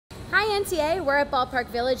Hi NTA, we're at Ballpark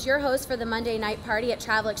Village, your host for the Monday night party at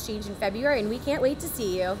Travel Exchange in February, and we can't wait to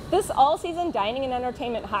see you. This all-season dining and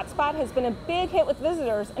entertainment hotspot has been a big hit with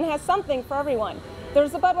visitors and has something for everyone.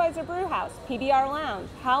 There's the Budweiser Brew House, PBR Lounge,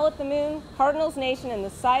 Howl at the Moon, Cardinals Nation, and the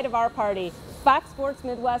site of our party, Fox Sports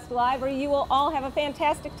Midwest Live, where you will all have a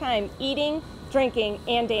fantastic time eating, drinking,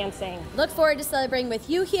 and dancing. Look forward to celebrating with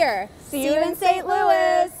you here. See you in St.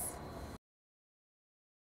 Louis!